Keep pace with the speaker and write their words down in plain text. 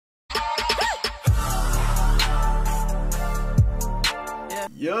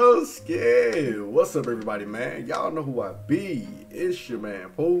Yo, scared. What's up, everybody, man? Y'all know who I be. It's your man,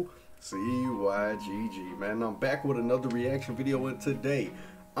 Pooh, CYGG, man. I'm back with another reaction video, and today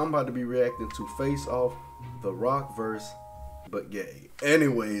I'm about to be reacting to Face Off, The Rock vs. But Gay.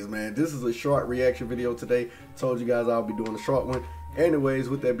 Anyways, man, this is a short reaction video today. Told you guys I'll be doing a short one. Anyways,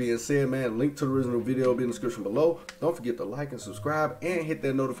 with that being said, man, link to the original video will be in the description below. Don't forget to like and subscribe and hit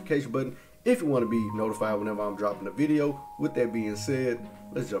that notification button if you want to be notified whenever I'm dropping a video. With that being said,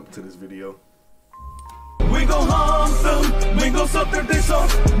 let's jump into this video. We gon' hump them, we gon' suck their dicks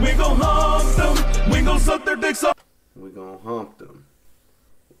off. We gon' hump them, we gon' suck their dicks off. We gon' hump them.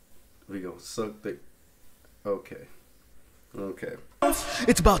 We gon' suck their... Okay.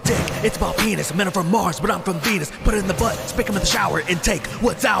 It's about dick, it's about penis. Men are from Mars, but I'm from Venus. Put it in the butt, spank him in the shower, and take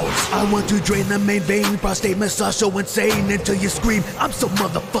what's ours. I want to drain the main vein, prostate massage so insane until you scream, I'm so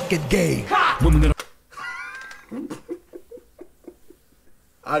motherfucking gay. Women gonna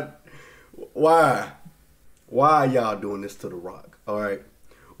Why y'all doing this to The Rock? Alright?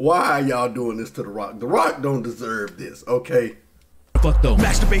 Why y'all doing this to The Rock? The Rock don't deserve this, okay? fuck though.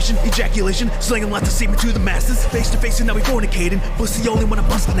 Masturbation, ejaculation, slinging lots of semen to the masses. Face to face and now we fornicating. Pussy only when I'm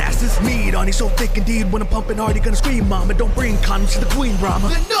busting asses. Meat on you so thick indeed. When I'm pumping hard, you gonna scream, mama. Don't bring condoms to the queen, Brahma.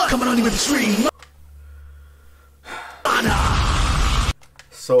 Coming on you with a stream.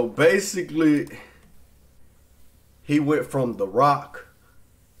 So basically, he went from The Rock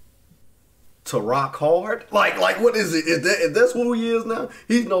to Rock Hard. Like what is it? Is that's who he is now?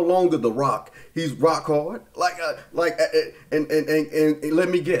 He's no longer The Rock. He's Rock Hard. And let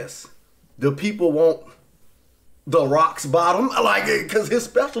me guess, the people want The Rock's bottom, because his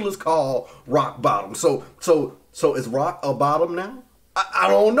special is called Rock Bottom. So is Rock a bottom now? I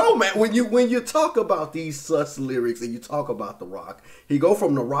don't know, man. When you talk about these such lyrics and you talk about The Rock, he go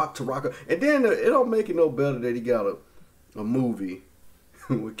from The Rock to Rock, and then it don't make it no better that he got a movie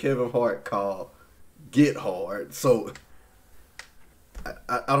with Kevin Hart called Get Hard. So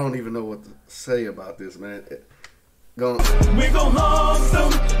I don't even know what to say about this, man. We gon' hump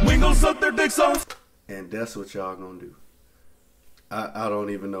them, we gon' suck their dicks off. And that's what y'all gonna do. I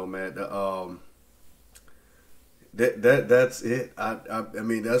don't even know, man. That's it. I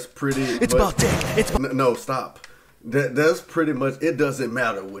mean, that's pretty. It's about dick. It's no, stop. That's pretty much. It doesn't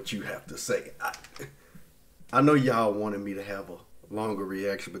matter what you have to say. I know y'all wanted me to have a longer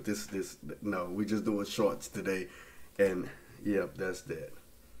reaction, but no, we just doing shorts today, and yep, that's that.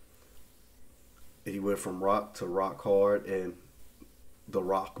 He went from Rock to Rock Hard and the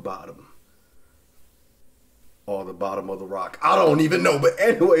Rock Bottom, or the bottom of the rock. I don't even know, but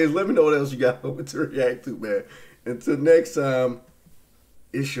anyways, let me know what else you got to react to, man. Until next time,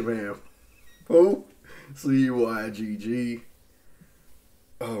 it's your man, Pooh, CYGG.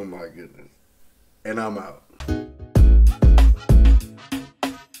 Oh my goodness, and I'm out.